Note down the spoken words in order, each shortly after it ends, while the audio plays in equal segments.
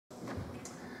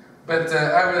But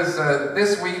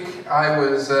this week I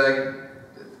was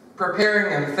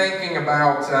preparing and thinking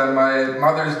about my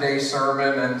Mother's Day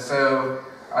sermon, and so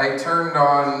I turned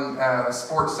on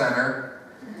Sports Center.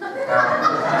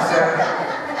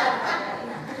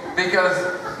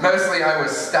 Because mostly I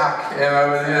was stuck, and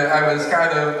I was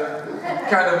kind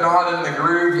of not in the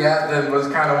groove yet, and was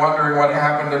kind of wondering what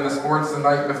happened in the sports the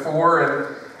night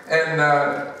before,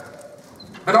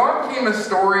 but on came a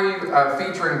story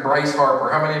featuring Bryce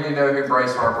Harper. How many of you know who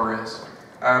Bryce Harper is?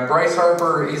 Bryce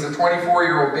Harper, he's a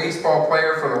 24-year-old baseball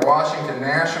player for the Washington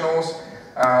Nationals.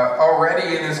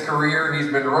 Already in his career,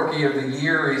 he's been Rookie of the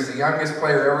Year. He's the youngest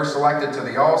player ever selected to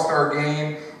the All-Star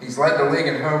game. He's led the league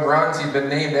in home runs. He's been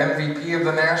named MVP of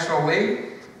the National League.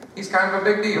 He's kind of a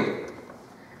big deal.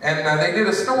 And they did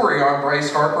a story on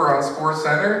Bryce Harper on Sports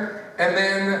Center, and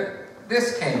then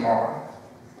this came on.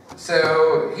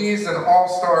 So he's an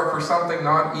all-star for something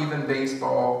not even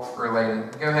baseball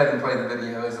related. Go ahead and play the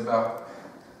video, Isabel.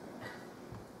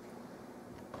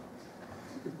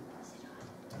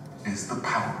 Is the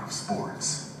power of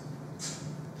sports.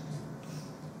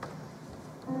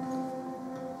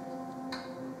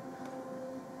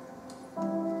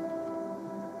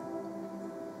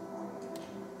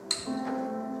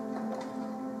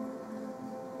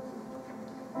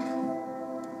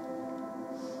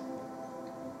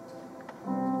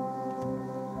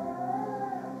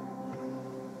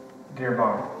 Dear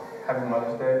Mom, happy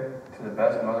Mother's Day to the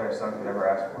best mother a son could ever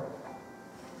ask for.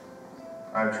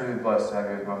 I am truly blessed to have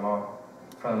you as my mom.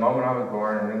 From the moment I was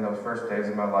born and in those first days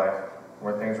of my life,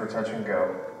 where things were touch and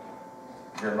go,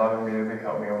 your love immediately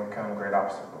helped me overcome great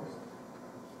obstacles.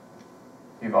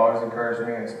 You've always encouraged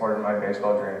me and supported my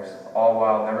baseball dreams, all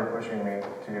while never pushing me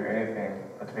to do anything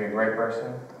but to be a great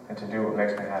person and to do what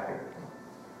makes me happy.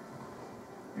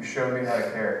 You showed me how to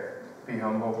care, be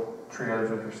humble, treat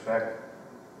others with respect,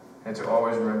 and to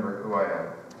always remember who I am.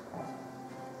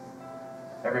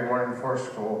 Every morning before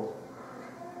school,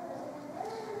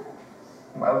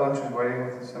 my lunch is waiting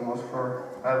with the symbols for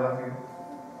I love you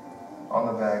on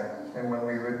the bag. And when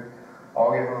we would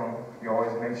all get home, you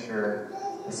always made sure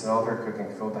the smell of her cooking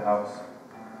filled the house.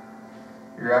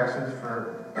 Your actions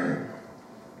for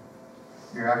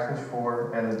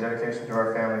and the dedication to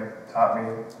our family taught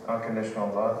me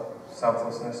unconditional love,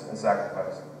 selflessness, and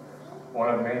sacrifice. One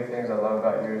of many things I love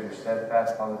about you is your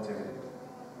steadfast positivity.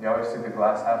 You always see the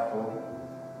glass half full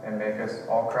and make us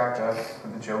all crack up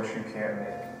with the jokes you can't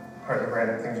make, or the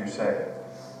random things you say.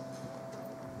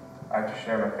 I have to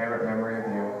share my favorite memory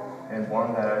of you, and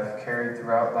one that I've carried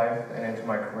throughout life and into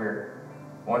my career.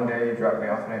 One day you dropped me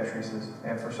off in Aunt Teresa's,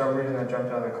 and for some reason I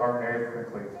jumped out of the car very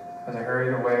quickly. As I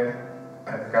hurried away,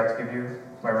 I forgot to give you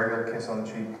my regular kiss on the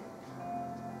cheek.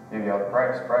 You yelled,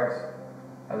 "Bryce, Bryce."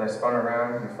 As I spun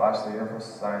around, you flashed the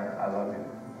universal sign, "I love you."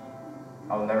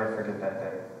 I will never forget that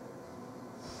day.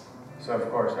 So of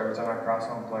course, every time I cross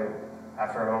home plate,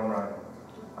 after a home run,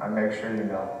 I make sure you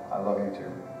know I love you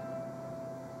too.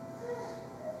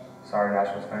 Sorry,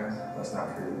 Nationals fans, that's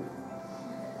not for you.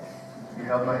 You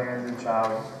held my hand as a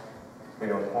child, but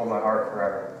you'll hold my heart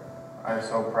forever. I am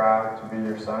so proud to be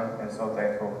your son and so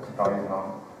thankful to call you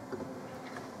Mom.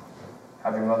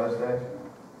 Happy Mother's Day.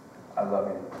 I love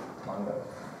you. Mondo.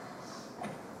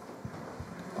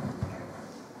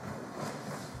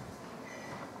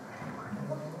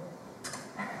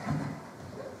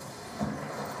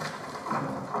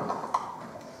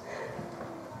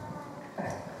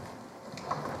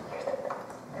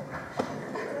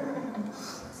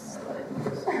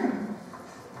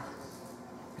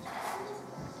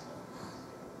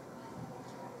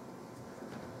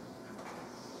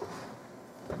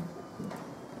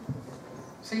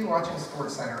 See, watching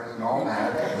Sports Center isn't all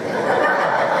bad.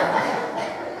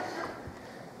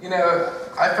 You know,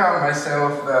 I found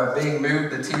myself being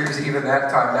moved to tears even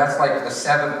that time. That's like the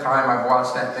 7th time I've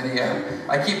watched that video.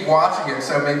 I keep watching it,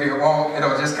 so maybe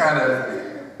it'll just kind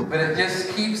of, but it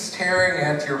just keeps tearing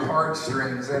at your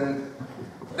heartstrings. And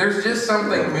there's just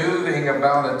something moving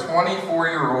about a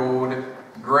 24-year-old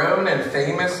grown and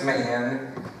famous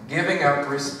man giving up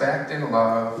respect and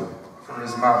love for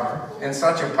his mother in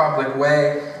such a public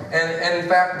way. And in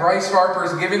fact, Bryce Harper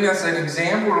is giving us an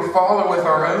example to follow with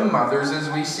our own mothers as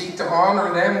we seek to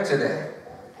honor them today.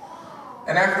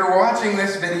 And after watching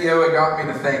this video, it got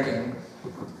me to thinking,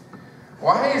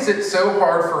 why is it so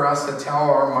hard for us to tell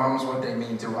our moms what they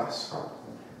mean to us?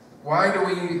 Why do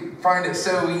we find it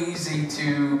so easy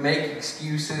to make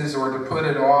excuses or to put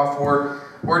it off or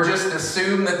just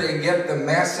assume that they get the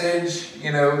message?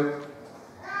 You know,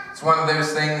 it's one of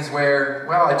those things where,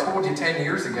 well, I told you 10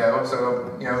 years ago,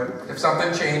 so, you know, if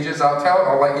something changes,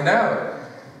 I'll let you know.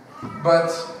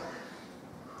 But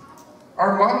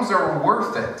Our moms are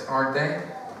worth it, aren't they?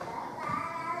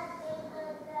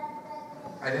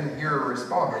 I didn't hear a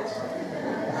response.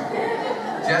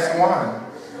 Just one.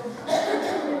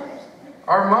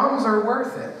 Our moms are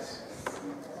worth it.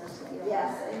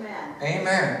 Yes, amen.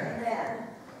 Amen. Amen.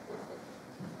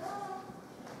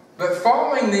 But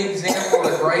following the example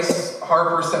that Bryce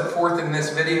Harper set forth in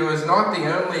this video is not the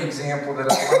only example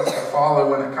that I want us to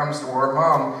follow when it comes to our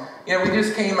mom. You know, we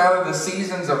just came out of the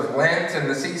seasons of Lent and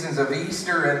the seasons of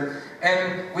Easter,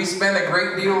 and we spent a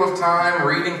great deal of time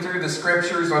reading through the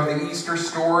scriptures of the Easter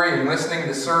story and listening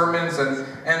to sermons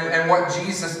and what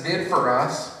Jesus did for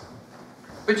us.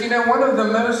 But you know, one of the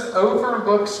most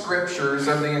overlooked scriptures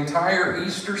of the entire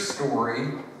Easter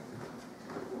story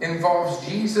involves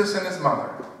Jesus and his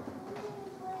mother.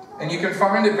 And you can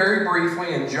find it very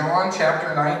briefly in John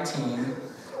chapter 19,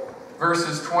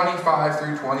 verses 25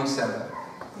 through 27.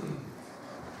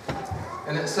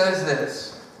 And it says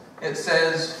this. It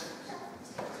says,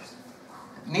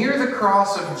 "Near the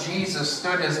cross of Jesus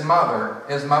stood his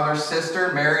mother's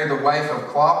sister, Mary the wife of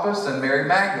Clopas, and Mary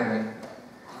Magdalene.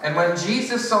 And when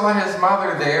Jesus saw his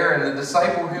mother there and the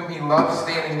disciple whom he loved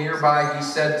standing nearby, he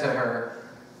said to her,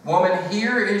 'Woman,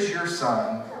 here is your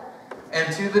son.'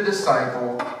 And to the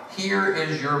disciple, 'Here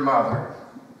is your mother.'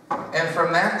 And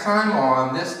from that time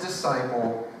on, this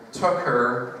disciple took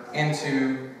her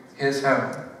into his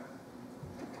home."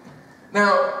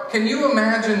 Now, can you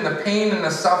imagine the pain and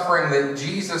the suffering that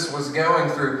Jesus was going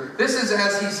through? This is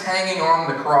as he's hanging on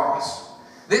the cross.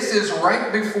 This is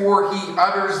right before he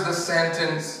utters the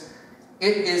sentence,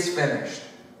 "It is finished."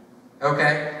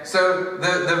 Okay? So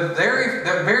the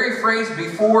very phrase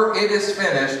before "it is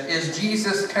finished" is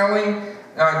Jesus telling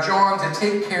John to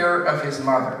take care of his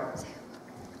mother.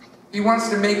 He wants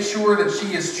to make sure that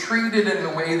she is treated in the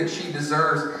way that she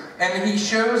deserves. And he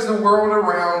shows the world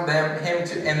around him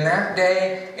in that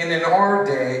day and in our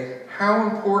day how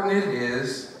important it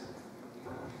is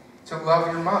to love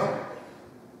your mother.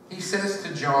 He says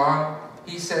to John,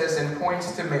 he says and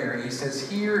points to Mary, he says,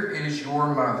 "Here is your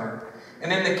mother."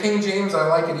 And in the King James, I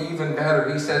like it even better.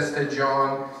 He says to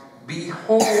John,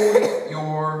 "Behold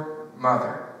your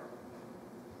mother."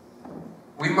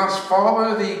 We must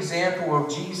follow the example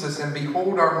of Jesus and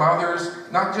behold our mothers,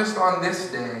 not just on this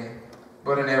day,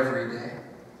 but in every day.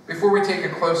 Before we take a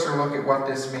closer look at what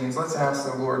this means, let's ask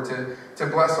the Lord to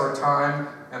bless our time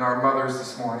and our mothers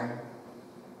this morning.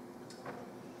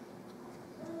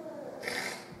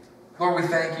 Lord, we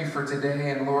thank you for today,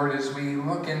 and Lord, as we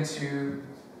look into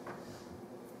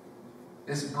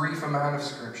this brief amount of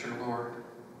Scripture, Lord,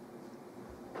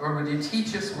 would you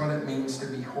teach us what it means to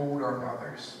behold our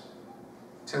mothers,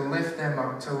 to lift them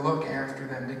up, to look after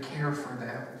them, to care for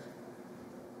them.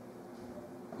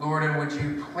 Lord, and would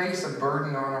you place a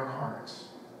burden on our hearts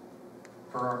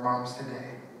for our moms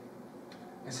today?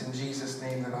 It's in Jesus'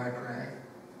 name that I pray.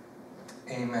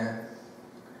 Amen.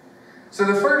 So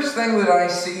the first thing that I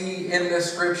see in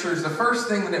this scripture is the first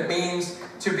thing that it means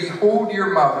to behold your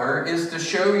mother is to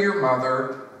show your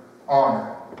mother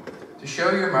honor. To show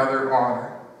your mother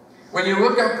honor. When you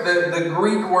look up the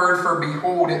Greek word for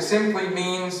behold, it simply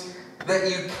means that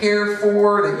you care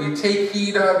for, that you take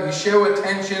heed of, you show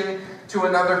attention to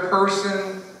another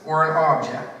person or an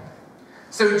object.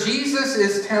 So Jesus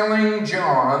is telling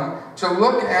John to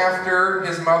look after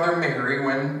his mother Mary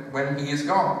when he is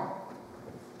gone.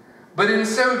 But in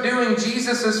so doing,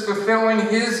 Jesus is fulfilling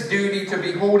his duty to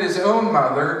behold his own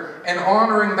mother and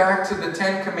honoring back to the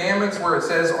 10 Commandments where it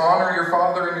says, honor your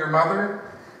father and your mother.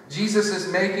 Jesus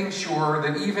is making sure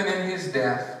that even in his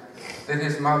death, that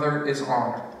his mother is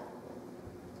honored.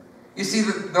 You see,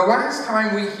 the last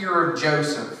time we hear of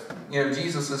Joseph,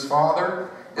 Jesus' father,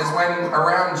 is when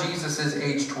around Jesus'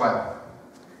 age 12.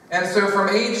 And so from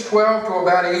age 12 to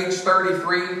about age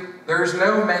 33, there's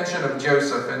no mention of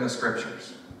Joseph in the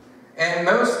scriptures. And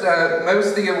most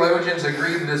theologians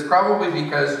agree that it's probably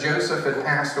because Joseph had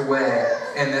passed away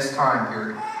in this time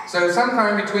period. So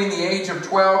sometime between the age of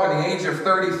 12 and the age of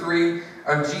 33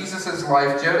 of Jesus'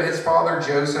 life, his father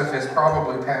Joseph has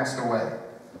probably passed away.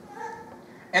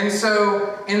 And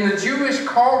so, in the Jewish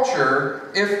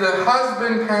culture, if the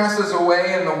husband passes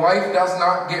away and the wife does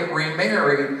not get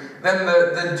remarried, then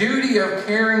the duty of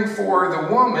caring for the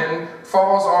woman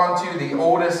falls onto the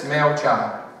oldest male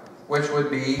child, which would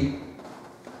be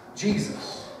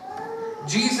Jesus.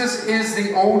 Jesus is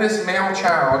the oldest male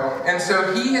child, and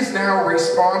so he is now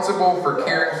responsible for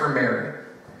caring for Mary.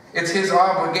 It's his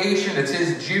obligation, it's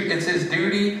his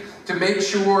duty to make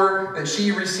sure that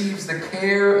she receives the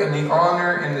care and the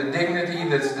honor and the dignity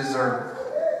that's deserved.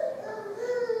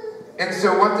 And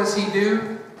so what does he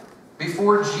do?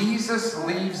 Before Jesus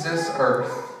leaves this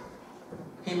earth,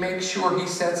 He makes sure he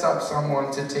sets up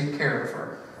someone to take care of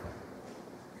her.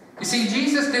 You see,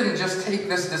 Jesus didn't just take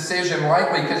this decision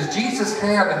lightly, because Jesus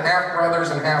had half-brothers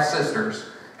and half-sisters.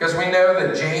 Because we know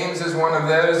that James is one of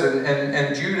those,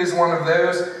 and Jude is one of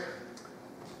those.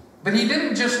 But he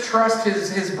didn't just trust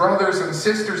his brothers and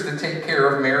sisters to take care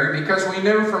of Mary, because we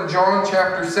know from John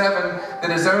chapter 7 that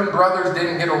his own brothers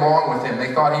didn't get along with him.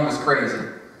 They thought he was crazy.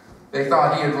 They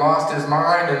thought he had lost his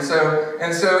mind, and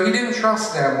so he didn't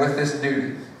trust them with this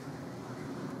duty.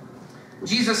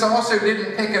 Jesus also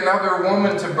didn't pick another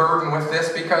woman to burden with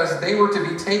this, because they were to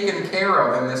be taken care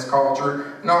of in this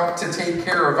culture, not to take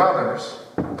care of others.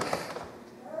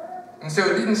 And so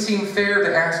it didn't seem fair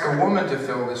to ask a woman to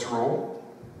fill this role.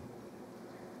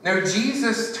 No,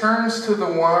 Jesus turns to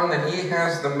the one that he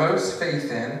has the most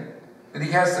faith in, that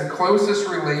he has the closest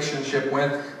relationship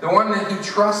with, the one that he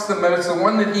trusts the most, the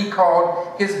one that he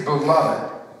called his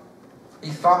beloved. He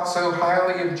thought so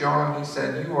highly of John, he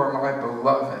said, "You are my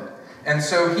beloved." And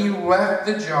so he left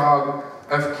the job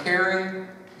of caring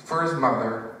for his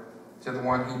mother to the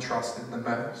one he trusted the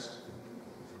most.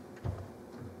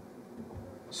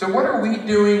 So what are we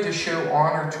doing to show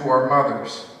honor to our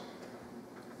mothers?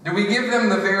 Do we give them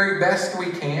the very best we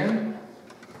can?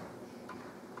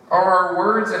 Are our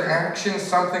words and actions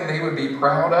something they would be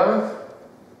proud of?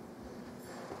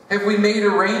 Have we made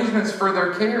arrangements for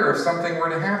their care if something were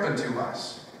to happen to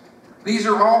us? These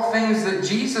are all things that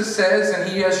Jesus says, and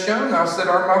he has shown us that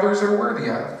our mothers are worthy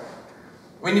of.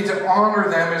 We need to honor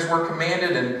them as we're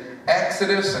commanded in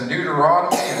Exodus and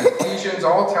Deuteronomy and Ephesians.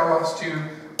 All tell us to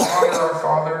honor our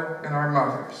father and our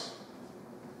mothers.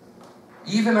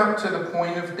 Even up to the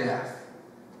point of death,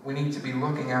 we need to be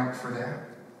looking out for them.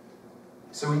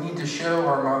 So we need to show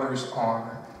our mothers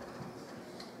honor.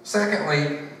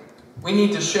 Secondly, we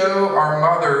need to show our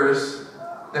mothers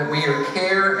that we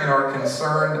care and are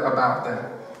concerned about them.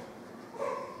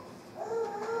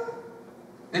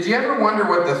 Did you ever wonder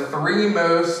what the 3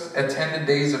 most attended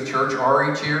days of church are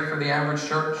each year for the average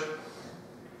church?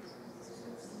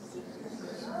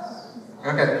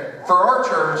 Okay, for our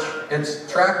church,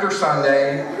 it's Tractor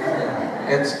Sunday,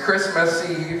 it's Christmas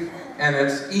Eve, and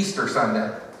it's Easter Sunday,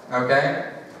 okay?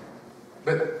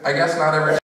 But I guess not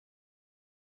every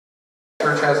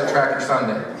church has a Tractor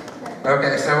Sunday.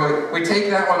 Okay, so we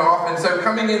take that one off, and so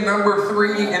coming in number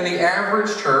 3 in the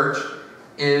average church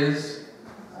is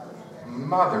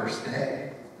Mother's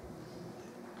Day.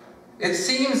 It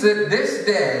seems that this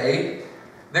day,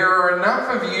 there are enough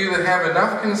of you that have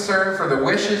enough concern for the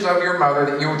wishes of your mother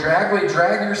that you'll drag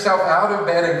yourself out of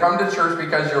bed and come to church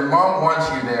because your mom wants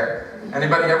you there.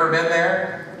 Anybody ever been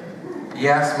there?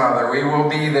 Yes, Mother, we will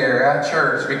be there at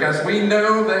church because we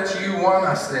know that you want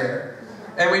us there.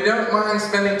 And we don't mind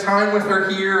spending time with her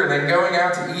here and then going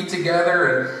out to eat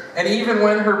together. And even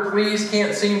when her pleas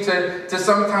can't seem to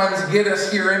sometimes get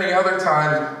us here any other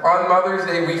time, on Mother's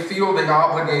Day we feel the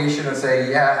obligation to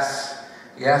say, yes,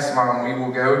 Mom, we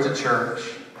will go to church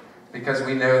because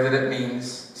we know that it means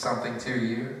something to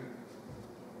you.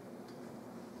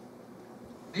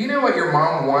 Do you know what your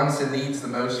mom wants and needs the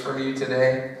most from you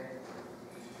today?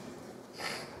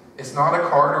 It's not a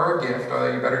card or a gift,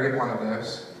 although you better get one of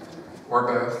those. Or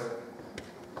both.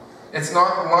 It's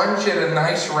not lunch at a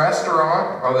nice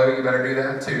restaurant, although you better do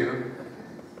that too.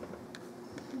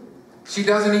 She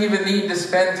doesn't even need to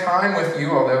spend time with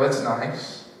you, although it's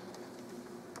nice.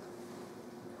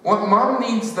 What Mom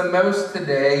needs the most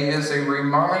today is a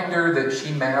reminder that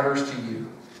she matters to you.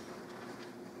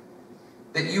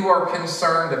 That you are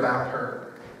concerned about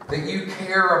her. That you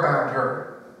care about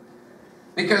her.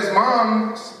 Because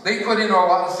moms, they put in a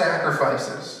lot of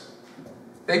sacrifices.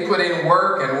 They put in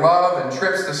work and love and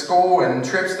trips to school and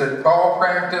trips to ball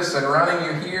practice and running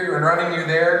you here and running you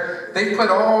there. They put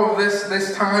all of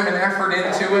this time and effort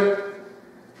into it.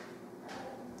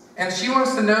 And she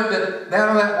wants to know that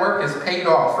that work is paid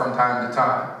off from time to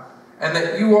time. And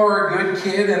that you are a good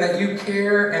kid and that you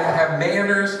care and have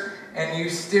manners and you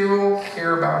still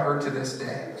care about her to this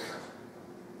day.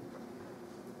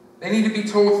 They need to be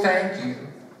told thank you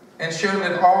and shown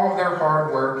that all of their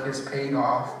hard work is paid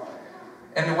off.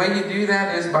 And the way you do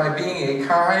that is by being a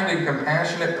kind and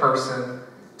compassionate person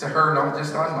to her, not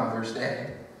just on Mother's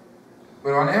Day,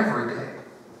 but on every day.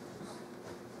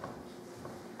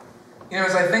 You know,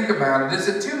 as I think about it, is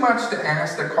it too much to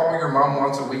ask to call your mom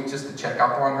once a week just to check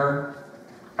up on her?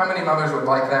 How many mothers would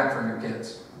like that from your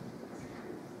kids?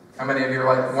 How many of you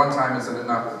are like, one time isn't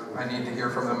enough? I need to hear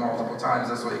from them multiple times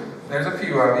this week. There's a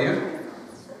few of you.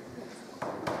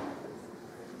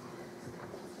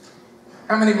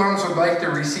 How many moms would like to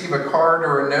receive a card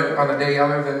or a note on a day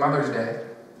other than Mother's Day?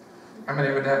 How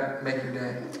many would that make your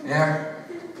day? Yeah?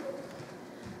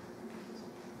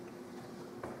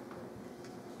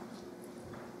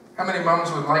 How many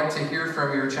moms would like to hear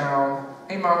from your child,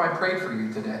 "Hey Mom, I prayed for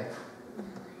you today"?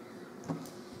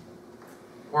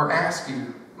 Or ask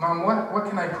you, "Mom, what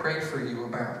can I pray for you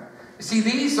about?" You see,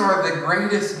 these are the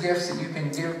greatest gifts that you can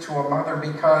give to a mother,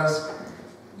 because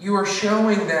you are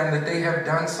showing them that they have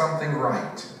done something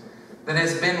right, that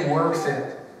has been worth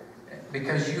it,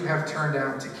 because you have turned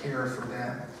out to care for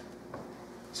them.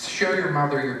 Show your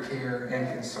mother your care and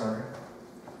concern.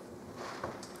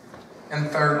 And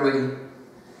thirdly,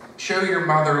 show your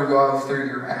mother love through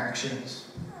your actions.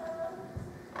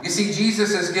 You see, Jesus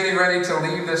is getting ready to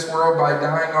leave this world by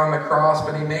dying on the cross,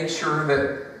 but he makes sure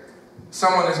that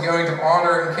someone is going to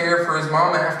honor and care for his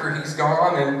mom after he's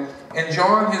gone. And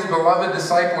John, his beloved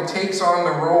disciple, takes on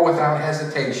the role without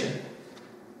hesitation.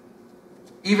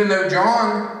 Even though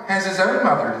John has his own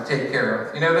mother to take care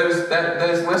of. You know,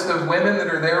 those list of women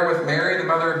that are there with Mary, the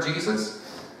mother of Jesus?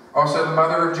 Also, the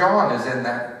mother of John is in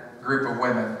that group of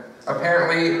women.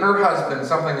 Apparently, her husband,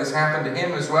 something has happened to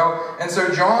him as well. And so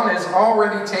John is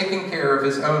already taking care of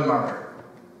his own mother.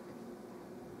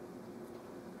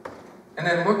 And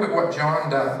then look at what John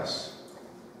does.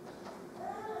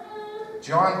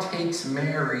 John takes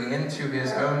Mary into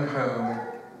his own home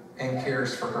and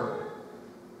cares for her.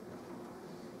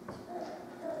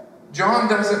 John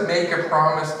doesn't make a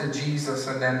promise to Jesus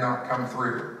and then not come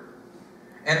through.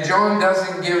 And John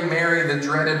doesn't give Mary the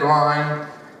dreaded line,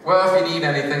 "Well, if you need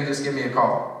anything, just give me a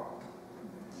call."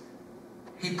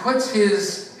 He puts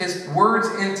his words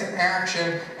into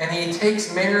action, and he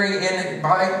takes Mary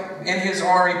in his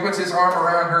arm. He puts his arm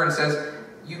around her and says,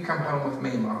 "You come home with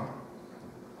me, Mom."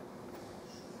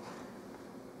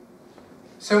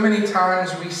 So many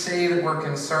times we say that we're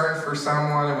concerned for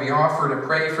someone, and we offer to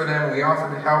pray for them, we offer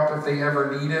to help if they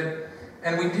ever need it,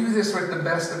 and we do this with the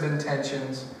best of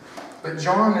intentions. But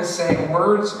John is saying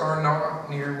words are not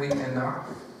nearly enough.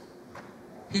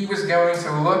 He was going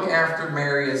to look after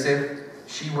Mary as if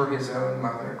she were his own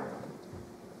mother.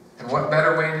 And what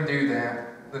better way to do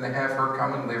that than to have her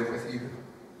come and live with you?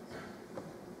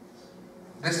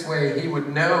 This way he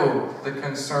would know the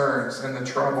concerns and the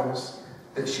troubles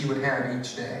that she would have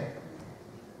each day.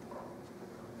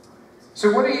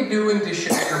 So what are you doing to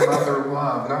show your mother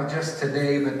love? Not just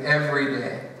today, but every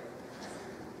day.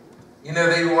 You know,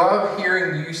 they love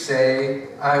hearing you say,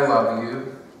 "I love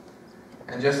you."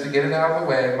 And just to get it out of the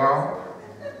way, Mom,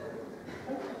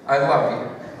 I love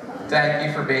you. Thank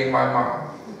you for being my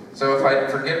mom. So if I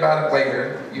forget about it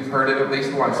later, you've heard it at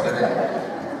least once today.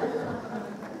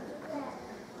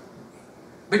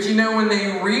 But you know, when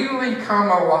they really come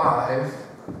alive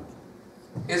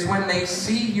is when they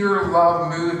see your love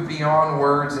move beyond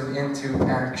words and into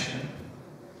action.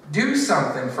 Do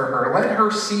something for her. Let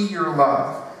her see your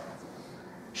love.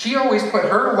 She always put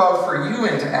her love for you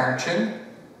into action.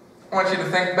 I want you to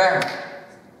think back.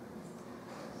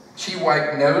 She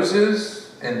wiped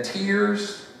noses and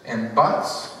tears and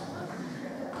butts.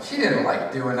 She didn't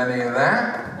like doing any of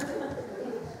that.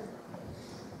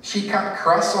 She cut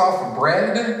crusts off of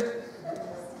bread.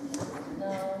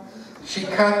 She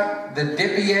cut the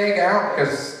dippy egg out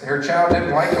because her child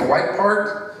didn't like the white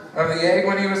part of the egg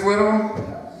when he was little.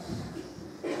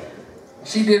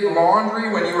 She did laundry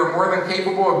when you were more than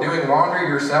capable of doing laundry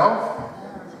yourself.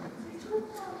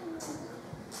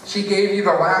 She gave you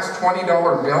the last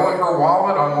 $20 bill in her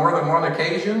wallet on more than one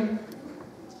occasion.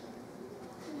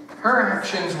 Her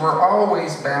actions were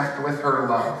always backed with her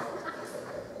love.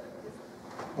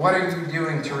 What are you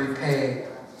doing to repay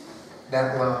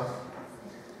that love?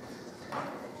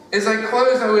 As I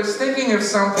close, I was thinking of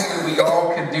something that we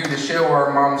all could do to show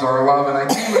our moms our love, and I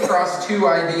came across two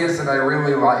ideas that I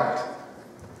really liked.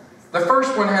 The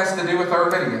first one has to do with our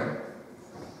video.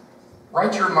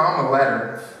 Write your mom a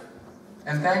letter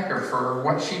and thank her for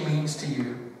what she means to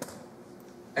you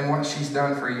and what she's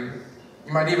done for you.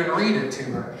 You might even read it to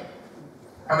her.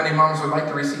 How many moms would like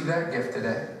to receive that gift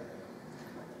today?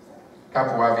 A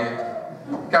couple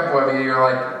of you, you're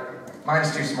like,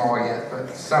 mine's too small yet,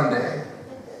 but someday.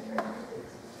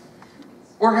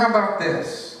 Or how about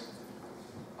this?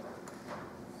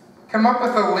 Come up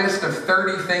with a list of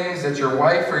 30 things that your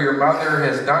wife or your mother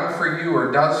has done for you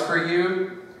or does for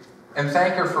you, and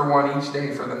thank her for one each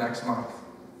day for the next month.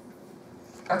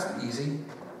 That's easy.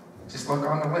 Just look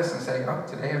on the list and say, "Oh,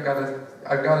 today I've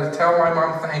got to tell my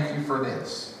mom thank you for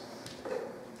this."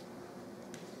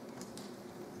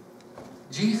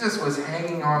 Jesus was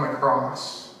hanging on a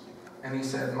cross, and he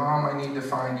said, "Mom, I need to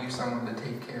find you someone to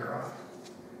take care of."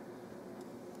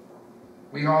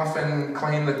 We often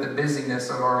claim that the busyness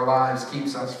of our lives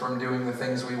keeps us from doing the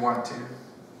things we want to.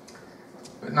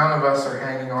 But none of us are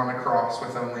hanging on a cross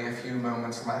with only a few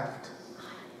moments left.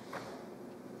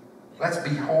 Let's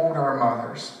behold our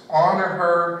mothers, honor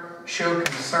her, show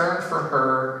concern for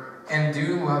her, and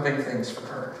do loving things for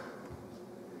her.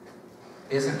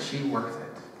 Isn't she worth it?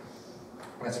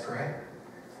 Let's pray.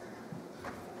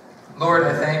 Lord,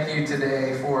 I thank you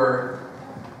today for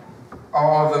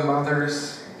all of the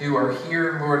mothers who are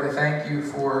here. Lord, I thank you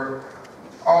for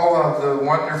all of the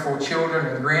wonderful children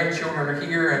and grandchildren are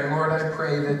here. And Lord, I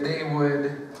pray that they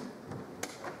would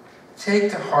take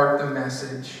to heart the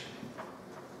message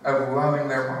of loving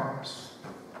their moms.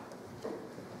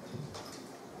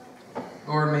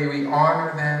 Lord, may we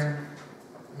honor them.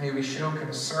 May we show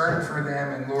concern for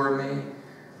them. And Lord, may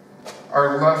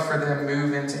our love for them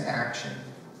move into action.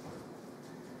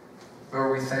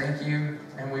 Lord, we thank you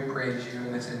and we praise you.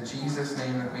 And it's in Jesus'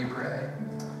 name that we pray.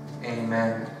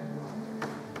 Amen.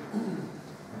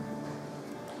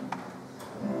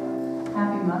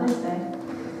 Happy Mother's Day.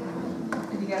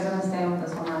 If you guys want to stay with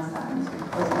us one last time, just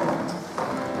close your eyes.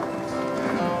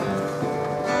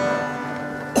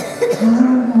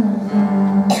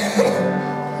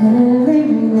 Every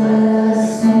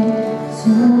blessing to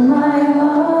my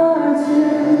heart to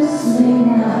sing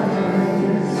out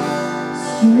praise,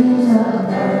 streams of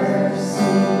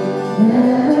mercy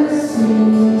never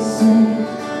ceasing,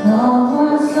 all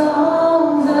for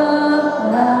songs of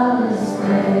loudest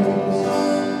praise.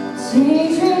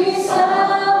 Teach me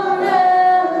some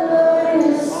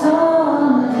melodious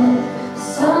sonnet,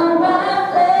 sung by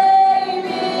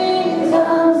flaming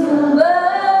tongues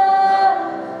above,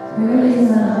 praise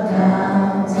of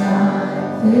downtown,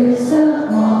 fixed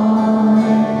upon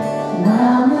it,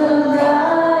 now the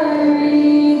bride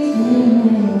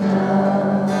redeeming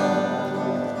love.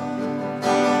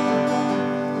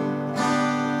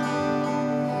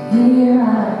 Here I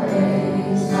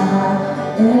praise my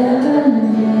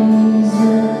Ebenezer,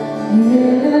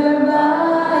 hither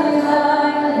by thy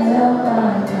help I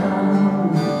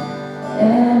come,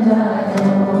 and I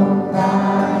hope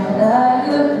by thy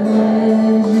good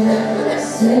pleasure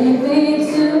safely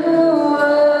to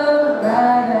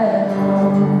arrive at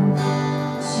home.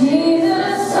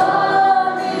 Jesus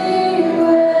saw me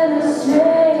when a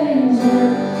stranger,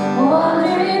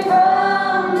 wandering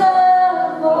from the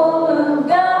fold of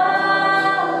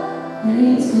God,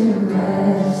 he to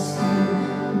rescue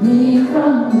me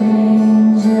from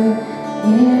danger,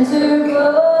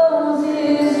 interpose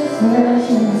his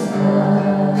precious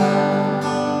blood.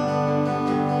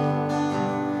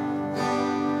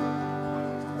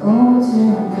 Oh, to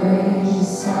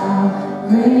grace how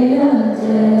great a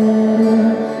debtor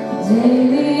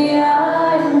daily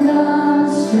I'm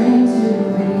constrained to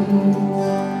be.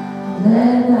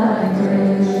 Let thy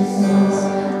graces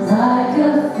like a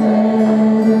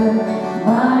feather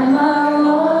bind my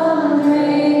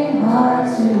wandering heart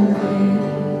to thee.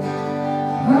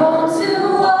 Prone to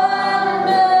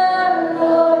wander,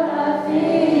 Lord, I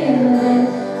feel it,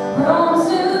 prone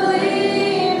to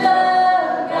leave the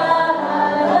God I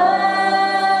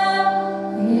love.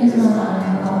 Here's my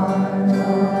heart,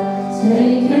 Lord,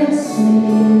 take it,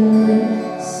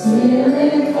 seal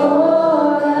it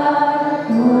for thy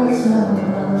courts of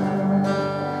love.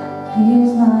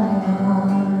 Here's my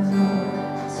heart, Lord,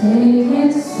 take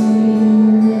it,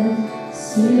 seal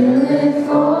it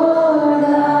for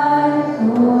thy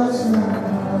courts of love.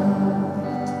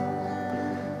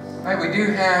 All right, we do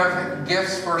have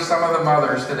gifts for some of the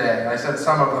mothers today. I said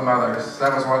some of the mothers.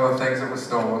 That was one of the things that was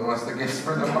stolen, was the gifts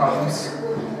for the moms.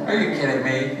 Are you kidding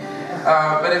me?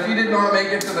 But if you did not make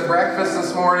it to the breakfast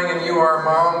this morning and you are a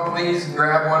mom, please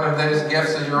grab one of those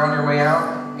gifts as you're on your way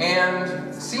out.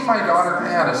 And see my daughter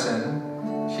Addison.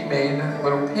 She made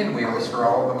little pinwheels for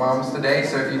all the moms today.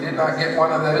 So if you did not get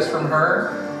one of those from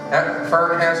her,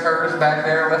 Fern has hers back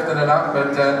there lifting it up.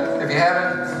 But if you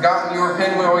haven't gotten your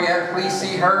pinwheel yet, please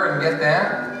see her and get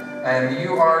that. And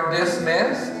you are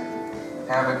dismissed.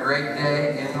 Have a great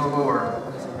day in the Lord.